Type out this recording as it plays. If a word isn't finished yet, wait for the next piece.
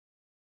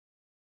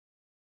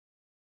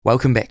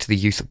Welcome back to the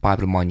Youth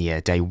Bible in 1 Year,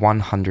 day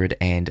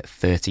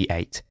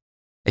 138.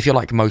 If you're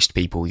like most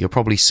people, you're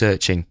probably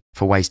searching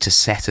for ways to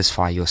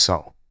satisfy your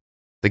soul.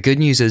 The good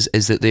news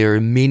is that there are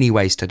many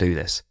ways to do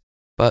this,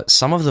 but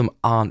some of them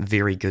aren't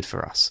very good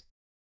for us.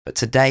 But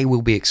today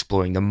we'll be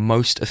exploring the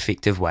most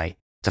effective way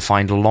to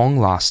find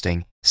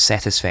long-lasting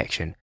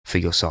satisfaction for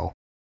your soul.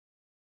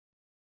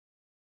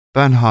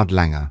 Bernhard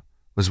Langer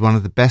was one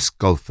of the best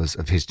golfers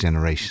of his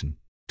generation,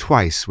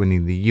 twice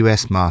winning the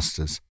US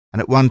Masters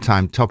and at one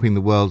time topping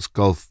the world's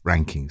golf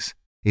rankings.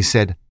 He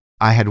said,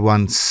 "I had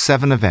won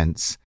 7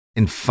 events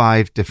in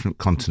 5 different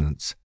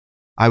continents.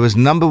 I was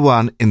number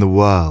 1 in the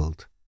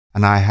world,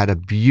 and I had a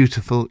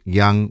beautiful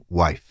young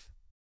wife.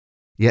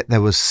 Yet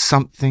there was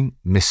something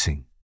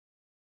missing.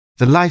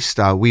 The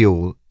lifestyle we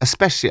all,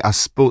 especially us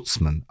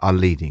sportsmen, are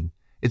leading,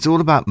 it's all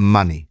about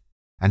money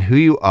and who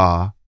you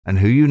are and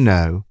who you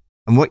know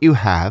and what you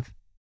have.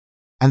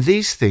 And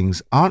these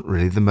things aren't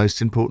really the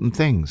most important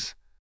things.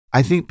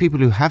 I think people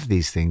who have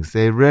these things,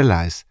 they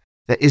realize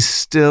there is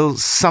still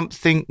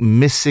something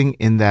missing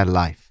in their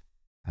life.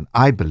 And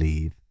I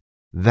believe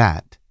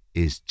that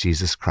is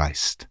Jesus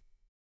Christ."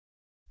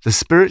 The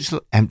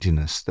spiritual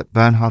emptiness that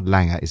Bernhard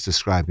Langer is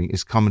describing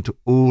is common to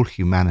all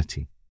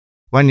humanity.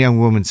 One young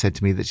woman said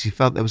to me that she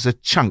felt there was a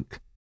chunk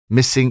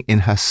missing in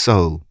her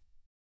soul.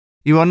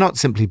 You are not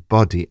simply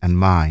body and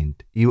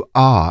mind. You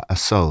are a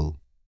soul,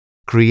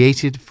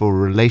 created for a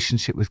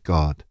relationship with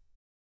God.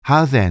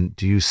 How then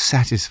do you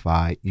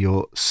satisfy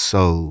your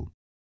soul?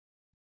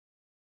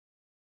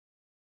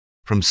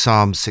 From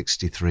Psalm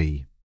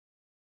 63.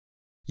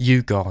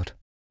 You, God,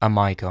 are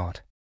my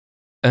God.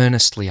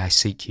 Earnestly I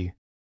seek you.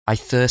 I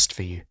thirst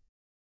for you.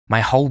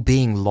 My whole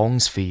being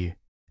longs for you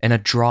in a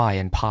dry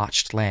and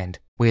parched land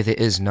where there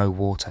is no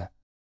water.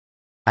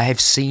 I have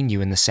seen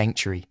you in the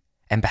sanctuary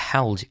and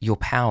beheld your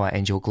power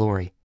and your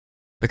glory.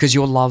 Because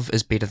your love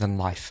is better than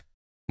life,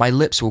 my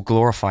lips will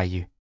glorify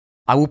you.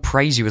 I will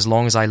praise you as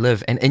long as I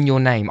live, and in your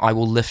name I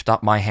will lift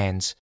up my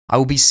hands. I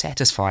will be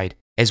satisfied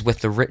as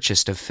with the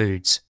richest of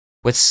foods.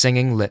 With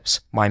singing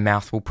lips my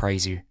mouth will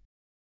praise you.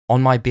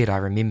 On my bed I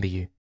remember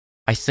you.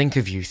 I think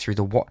of you through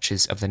the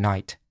watches of the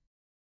night.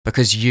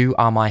 Because you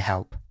are my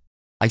help,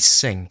 I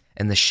sing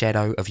in the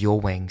shadow of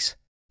your wings.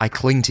 I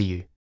cling to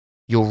you.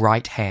 Your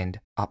right hand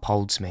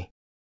upholds me.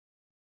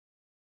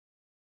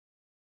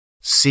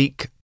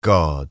 Seek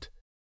God,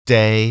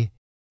 day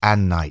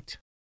and night.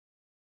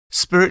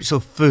 Spiritual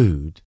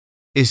food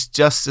is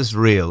just as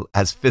real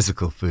as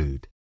physical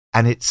food,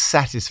 and it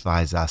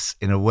satisfies us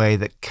in a way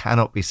that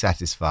cannot be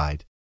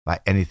satisfied by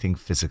anything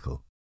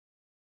physical.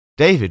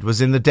 David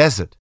was in the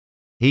desert.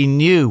 He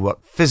knew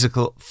what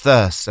physical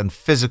thirst and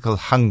physical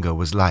hunger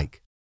was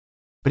like,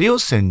 but he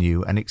also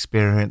knew and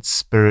experienced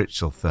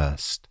spiritual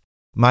thirst.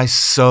 My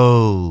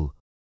soul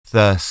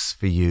thirsts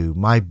for you.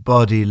 My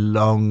body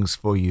longs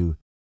for you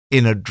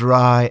in a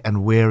dry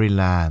and weary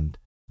land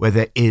where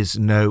there is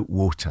no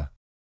water.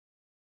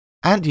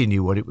 And he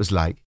knew what it was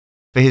like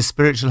for his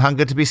spiritual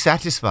hunger to be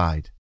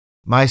satisfied.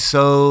 My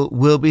soul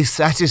will be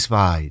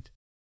satisfied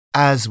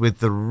as with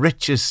the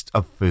richest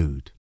of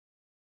food.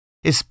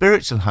 His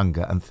spiritual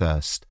hunger and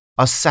thirst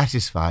are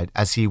satisfied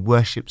as he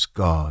worships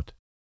God.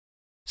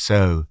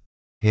 So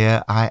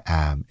here I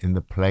am in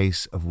the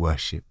place of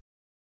worship,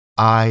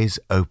 eyes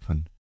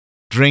open,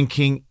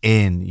 drinking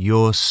in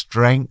your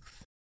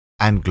strength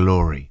and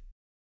glory.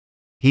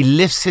 He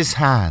lifts his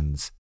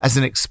hands as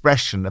an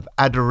expression of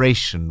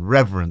adoration,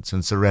 reverence,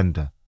 and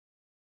surrender.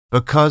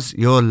 Because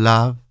your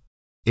love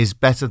is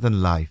better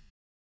than life,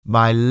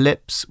 my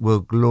lips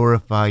will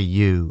glorify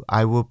you.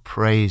 I will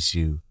praise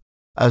you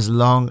as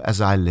long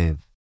as I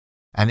live,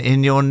 and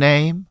in your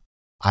name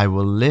I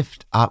will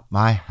lift up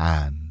my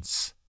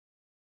hands.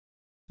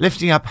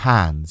 Lifting up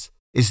hands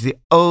is the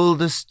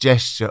oldest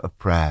gesture of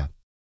prayer.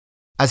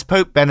 As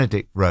Pope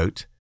Benedict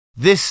wrote,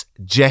 this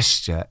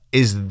gesture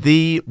is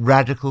the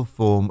radical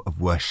form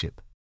of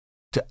worship.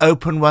 To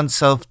open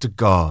oneself to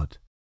God,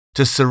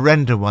 to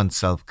surrender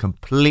oneself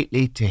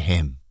completely to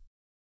Him.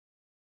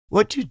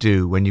 What do you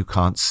do when you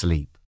can't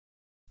sleep,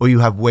 or you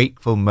have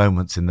wakeful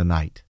moments in the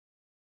night?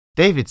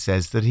 David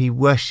says that he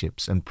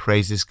worships and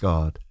praises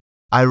God.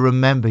 I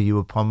remember you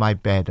upon my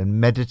bed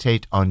and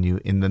meditate on you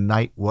in the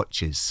night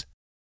watches.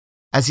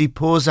 As he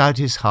pours out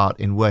his heart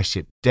in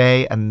worship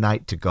day and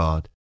night to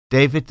God,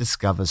 David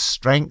discovers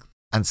strength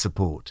and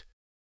support.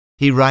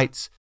 He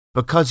writes,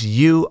 "Because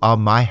you are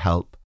my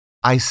help,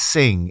 I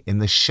sing in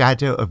the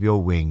shadow of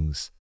your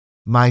wings.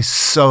 My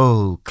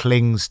soul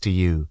clings to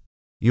you.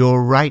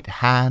 Your right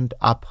hand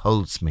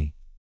upholds me."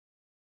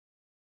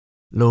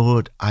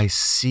 Lord, I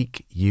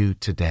seek you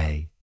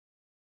today.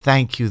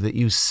 Thank you that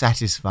you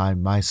satisfy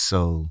my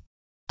soul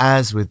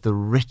as with the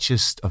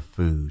richest of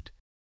food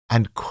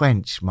and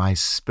quench my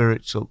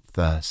spiritual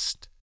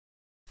thirst.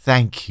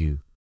 Thank you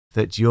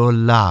that your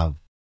love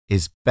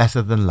is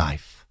better than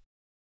life.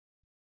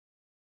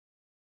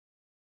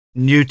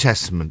 New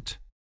Testament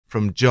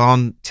from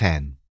John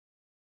 10.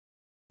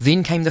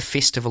 Then came the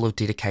festival of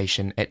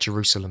dedication at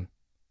Jerusalem.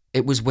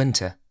 It was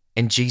winter,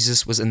 and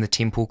Jesus was in the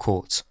temple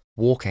courts,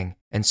 walking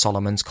in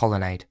Solomon's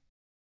colonnade.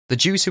 The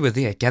Jews who were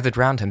there gathered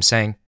round him,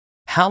 saying,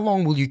 "How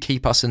long will you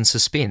keep us in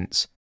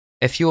suspense?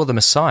 If you are the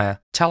Messiah,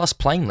 tell us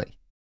plainly."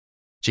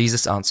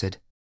 Jesus answered,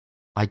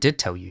 "I did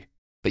tell you,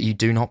 but you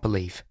do not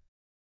believe.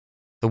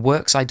 The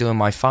works I do in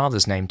my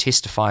Father's name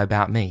testify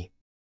about me,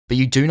 but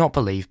you do not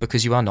believe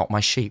because you are not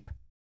my sheep.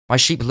 My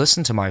sheep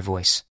listen to my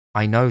voice.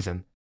 I know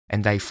them,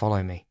 and they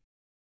follow me.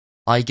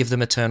 I give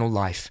them eternal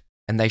life,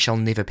 and they shall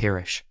never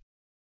perish.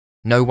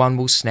 No one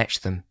will snatch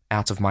them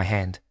out of my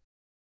hand.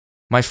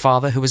 My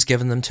Father who has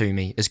given them to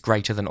me is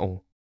greater than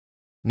all.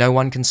 No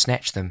one can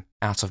snatch them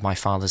out of my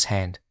Father's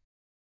hand.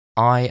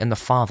 I and the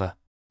Father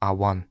are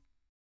one."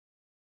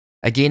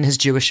 Again his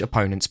Jewish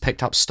opponents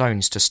picked up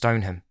stones to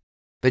stone him.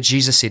 But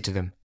Jesus said to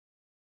them,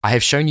 "I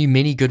have shown you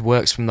many good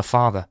works from the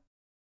Father.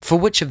 For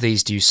which of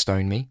these do you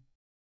stone me?"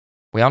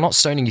 "We are not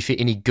stoning you for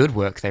any good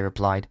work," they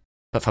replied,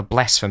 "but for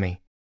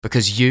blasphemy,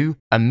 because you,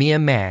 a mere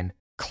man,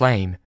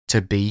 claim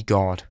to be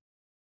God."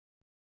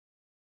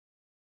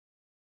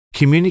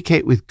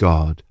 Communicate with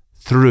God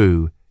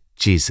through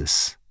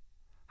Jesus.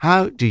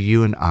 How do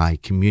you and I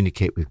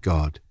communicate with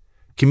God?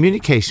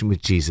 Communication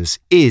with Jesus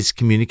is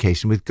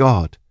communication with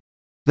God.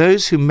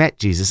 Those who met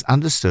Jesus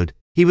understood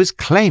he was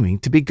claiming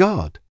to be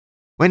God.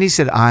 When he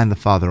said, "I and the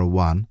Father are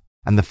one,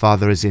 and the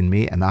Father is in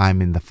me, and I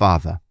am in the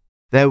Father,"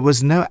 there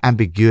was no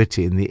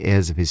ambiguity in the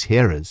ears of his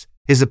hearers.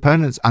 His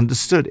opponents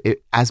understood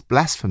it as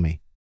blasphemy,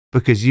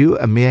 because you,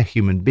 a mere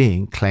human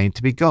being, claimed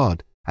to be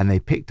God, and they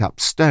picked up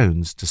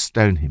stones to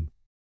stone him.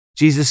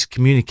 Jesus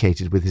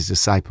communicated with his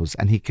disciples,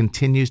 and he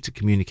continues to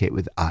communicate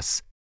with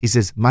us. He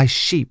says, "My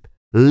sheep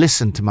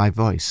listen to my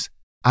voice.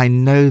 I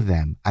know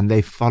them, and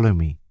they follow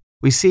me."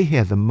 We see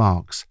here the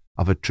marks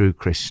of a true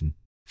Christian.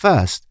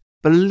 First,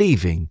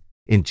 believing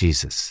in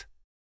Jesus.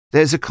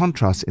 There's a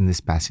contrast in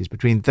this passage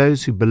between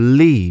those who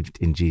believed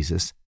in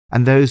Jesus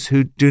and those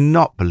who do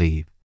not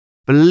believe.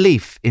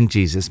 Belief in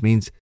Jesus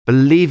means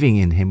believing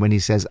in him when he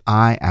says,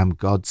 "I am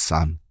God's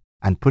Son,"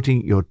 and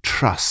putting your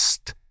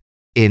trust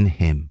in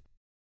him.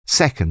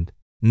 Second,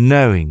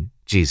 knowing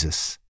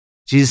Jesus.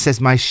 Jesus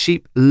says, "My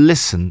sheep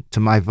listen to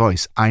my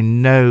voice. I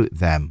know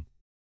them."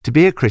 To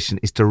be a Christian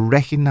is to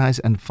recognize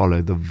and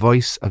follow the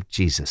voice of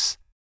Jesus.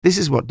 This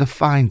is what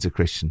defines a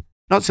Christian.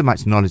 Not so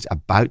much knowledge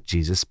about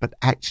Jesus, but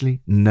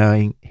actually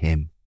knowing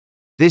him.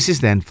 This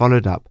is then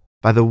followed up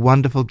by the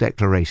wonderful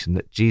declaration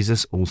that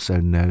Jesus also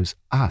knows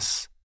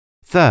us.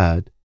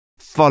 Third,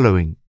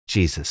 following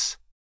Jesus.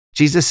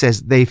 Jesus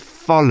says, "They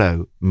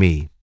follow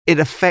me." It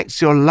affects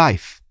your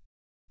life.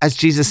 As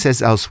Jesus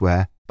says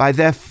elsewhere, "By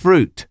their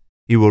fruit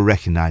you will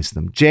recognize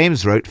them."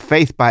 James wrote,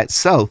 "Faith by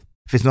itself,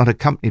 if it's not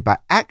accompanied by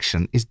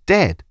action, is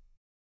dead."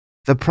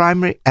 The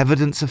primary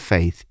evidence of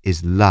faith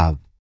is love.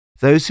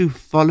 Those who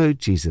follow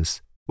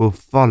Jesus will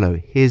follow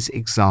his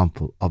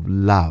example of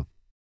love.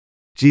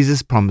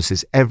 Jesus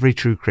promises every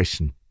true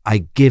Christian,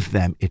 "I give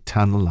them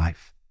eternal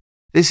life."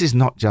 This is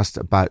not just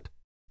about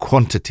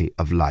quantity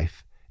of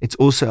life, it's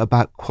also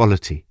about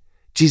quality.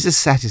 Jesus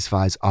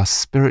satisfies our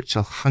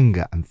spiritual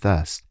hunger and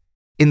thirst.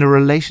 In a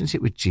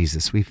relationship with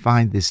Jesus, we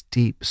find this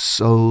deep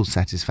soul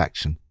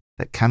satisfaction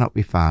that cannot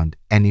be found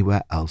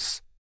anywhere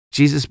else.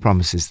 Jesus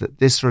promises that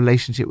this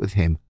relationship with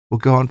him will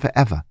go on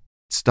forever.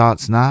 It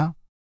starts now,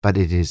 but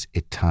it is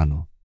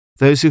eternal.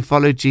 Those who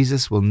follow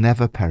Jesus will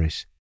never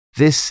perish.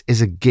 This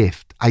is a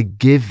gift. I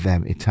give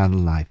them eternal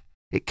life.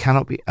 It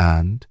cannot be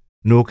earned,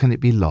 nor can it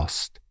be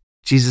lost.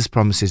 Jesus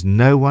promises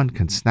no one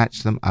can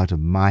snatch them out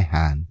of my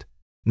hand.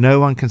 No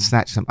one can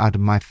snatch them out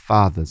of my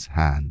Father's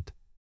hand.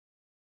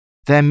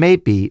 There may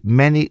be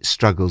many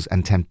struggles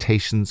and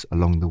temptations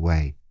along the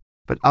way,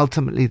 but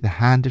ultimately the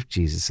hand of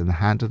Jesus and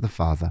the hand of the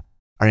Father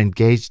are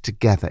engaged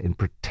together in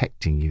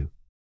protecting you.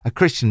 A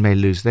Christian may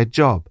lose their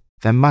job,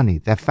 their money,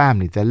 their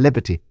family, their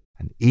liberty,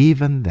 and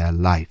even their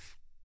life,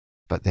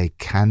 but they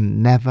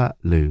can never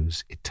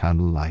lose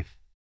eternal life.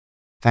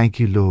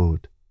 Thank you,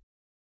 Lord,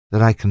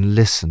 that I can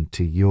listen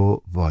to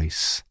your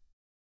voice,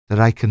 that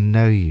I can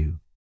know you,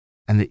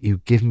 and that you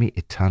give me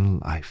eternal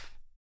life.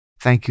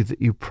 Thank you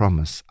that you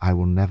promise I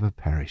will never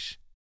perish,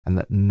 and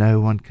that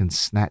no one can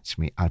snatch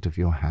me out of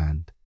your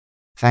hand.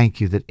 Thank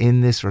you that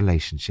in this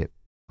relationship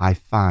I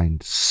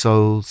find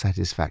soul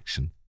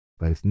satisfaction,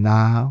 both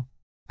now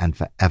and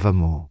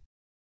forevermore.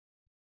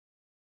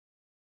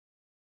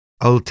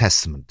 Old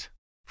Testament,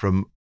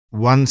 from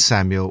 1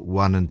 Samuel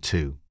 1 and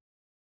 2.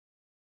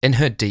 In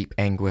her deep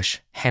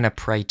anguish, Hannah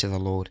prayed to the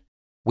Lord,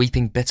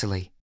 weeping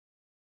bitterly.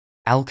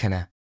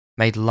 Elkanah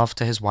made love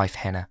to his wife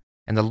Hannah,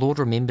 and the Lord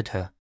remembered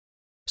her.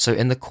 So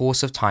in the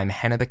course of time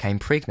Hannah became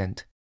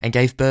pregnant and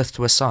gave birth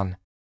to a son.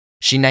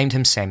 She named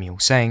him Samuel,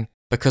 saying,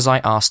 "Because I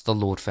asked the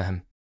Lord for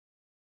him."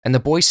 And the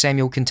boy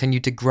Samuel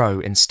continued to grow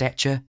in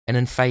stature and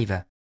in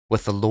favor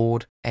with the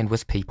Lord and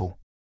with people.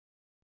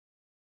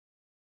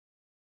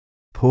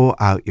 Pour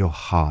out your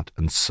heart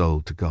and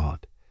soul to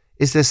God.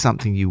 Is there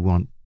something you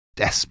want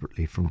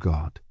desperately from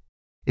God?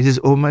 It is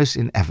almost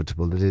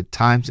inevitable that at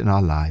times in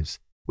our lives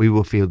we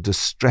will feel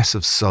distress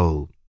of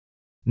soul.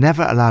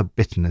 Never allow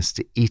bitterness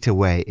to eat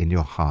away in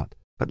your heart,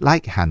 but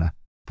like Hannah,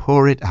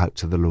 pour it out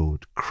to the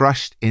Lord,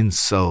 crushed in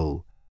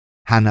soul.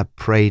 Hannah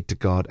prayed to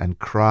God and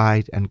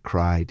cried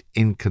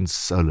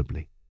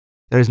inconsolably.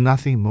 There is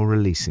nothing more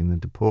releasing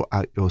than to pour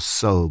out your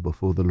soul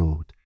before the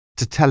Lord,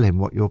 to tell him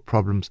what your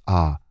problems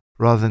are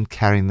rather than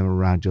carrying them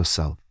around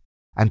yourself,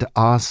 and to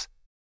ask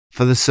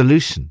for the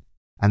solution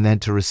and then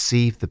to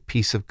receive the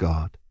peace of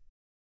God.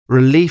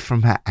 Relief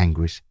from her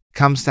anguish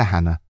comes to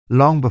Hannah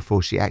long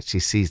before she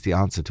actually sees the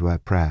answer to her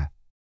prayer.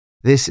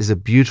 This is a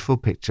beautiful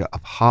picture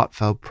of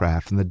heartfelt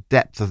prayer from the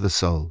depth of the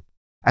soul.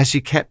 As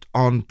she kept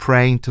on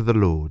praying to the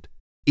Lord,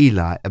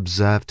 Eli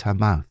observed her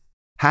mouth.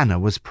 Hannah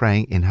was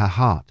praying in her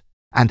heart,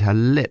 and her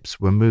lips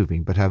were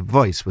moving, but her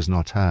voice was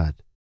not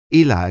heard.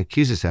 Eli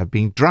accuses her of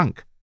being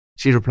drunk.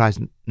 She replies,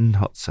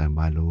 "Not so,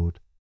 my Lord.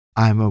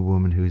 I am a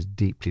woman who is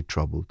deeply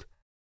troubled.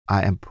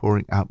 I am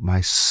pouring out my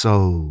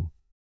soul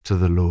to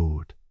the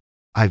Lord.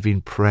 I've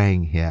been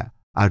praying here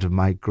out of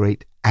my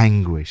great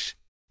anguish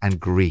and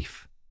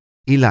grief."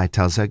 Eli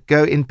tells her,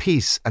 "Go in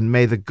peace, and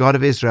may the God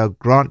of Israel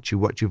grant you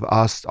what you've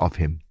asked of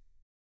him."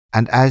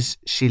 And as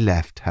she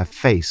left, her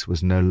face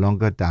was no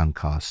longer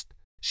downcast.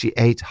 She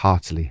ate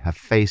heartily, her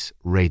face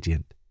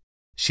radiant.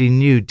 She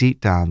knew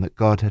deep down that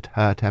God had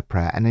heard her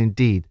prayer, and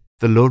indeed,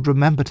 the Lord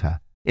remembered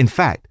her. In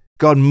fact,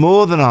 God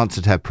more than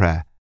answered her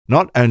prayer.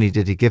 Not only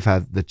did he give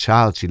her the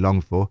child she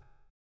longed for,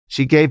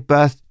 she gave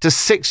birth to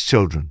 6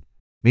 children.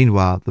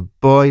 Meanwhile, the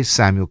boy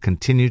Samuel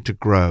continued to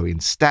grow in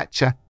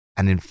stature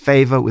and in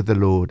favor with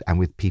the Lord and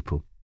with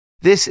people.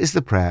 This is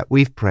the prayer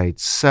we've prayed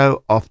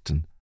so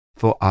often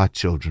for our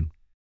children.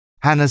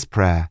 Hannah's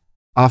prayer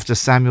after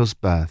Samuel's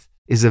birth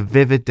is a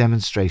vivid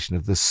demonstration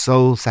of the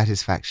soul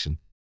satisfaction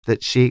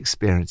that she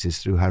experiences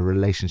through her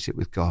relationship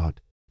with God.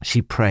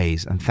 She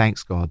prays and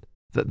thanks God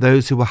that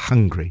those who were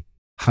hungry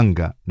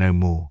hunger no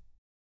more.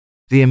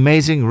 The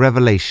amazing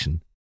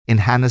revelation in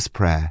Hannah's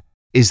prayer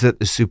is that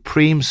the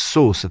supreme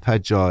source of her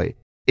joy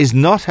is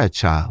not her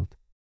child,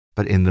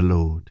 but in the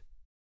Lord.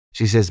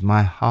 She says,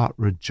 "My heart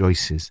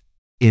rejoices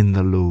in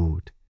the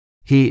Lord.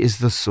 He is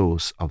the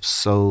source of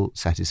soul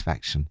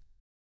satisfaction.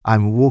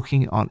 I'm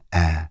walking on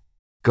air.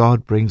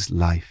 God brings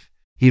life.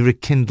 He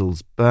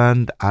rekindles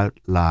burned out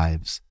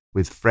lives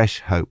with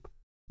fresh hope,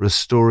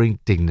 restoring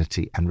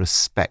dignity and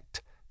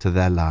respect to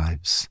their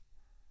lives."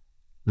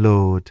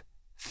 Lord,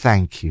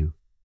 thank you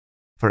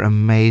for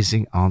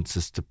amazing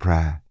answers to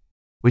prayer,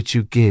 which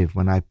you give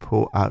when I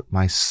pour out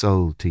my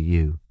soul to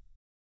you.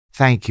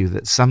 Thank you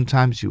that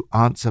sometimes you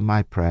answer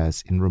my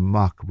prayers in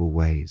remarkable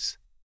ways.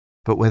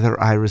 But whether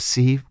I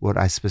receive what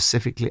I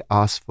specifically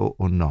ask for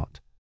or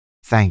not,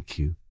 thank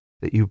you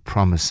that you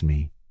promise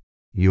me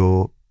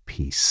your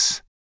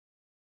peace.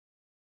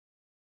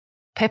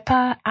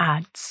 Pippa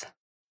adds,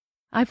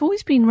 I've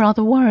always been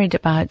rather worried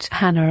about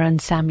Hannah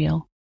and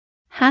Samuel.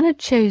 Hannah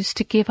chose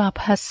to give up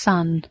her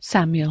son,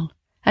 Samuel,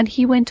 and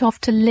he went off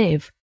to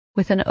live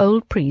with an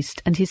old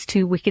priest and his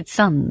 2 wicked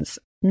sons.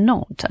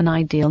 Not an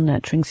ideal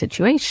nurturing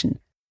situation.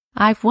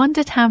 I've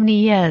wondered how many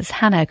years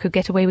Hannah could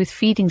get away with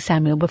feeding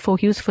Samuel before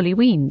he was fully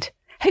weaned.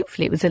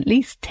 Hopefully it was at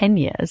least 10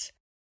 years.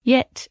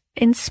 Yet,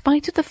 in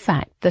spite of the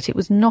fact that it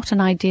was not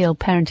an ideal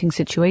parenting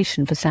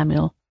situation for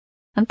Samuel,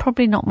 and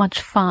probably not much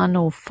fun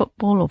or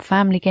football or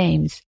family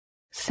games,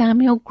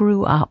 Samuel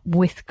grew up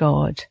with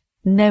God,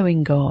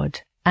 knowing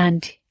God,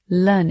 and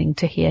learning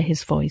to hear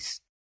his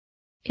voice.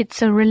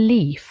 It's a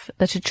relief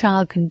that a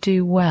child can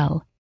do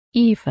well,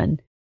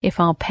 even if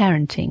our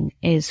parenting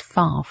is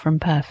far from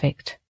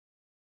perfect.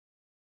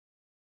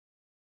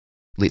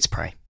 Let's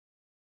pray.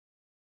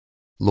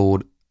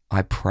 Lord,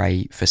 I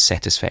pray for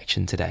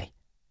satisfaction today.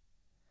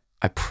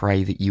 I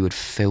pray that you would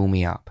fill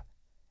me up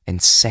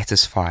and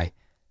satisfy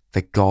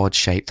the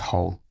God-shaped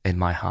hole in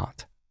my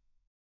heart.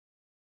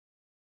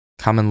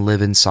 Come and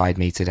live inside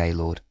me today,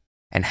 Lord,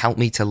 and help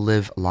me to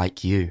live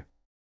like you.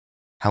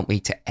 Help me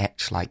to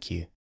act like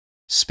you,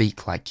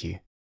 speak like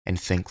you,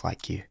 and think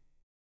like you.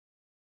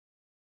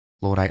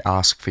 Lord, I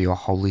ask for your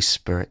Holy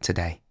Spirit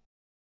today.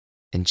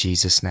 In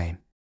Jesus' name,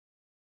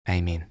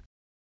 amen.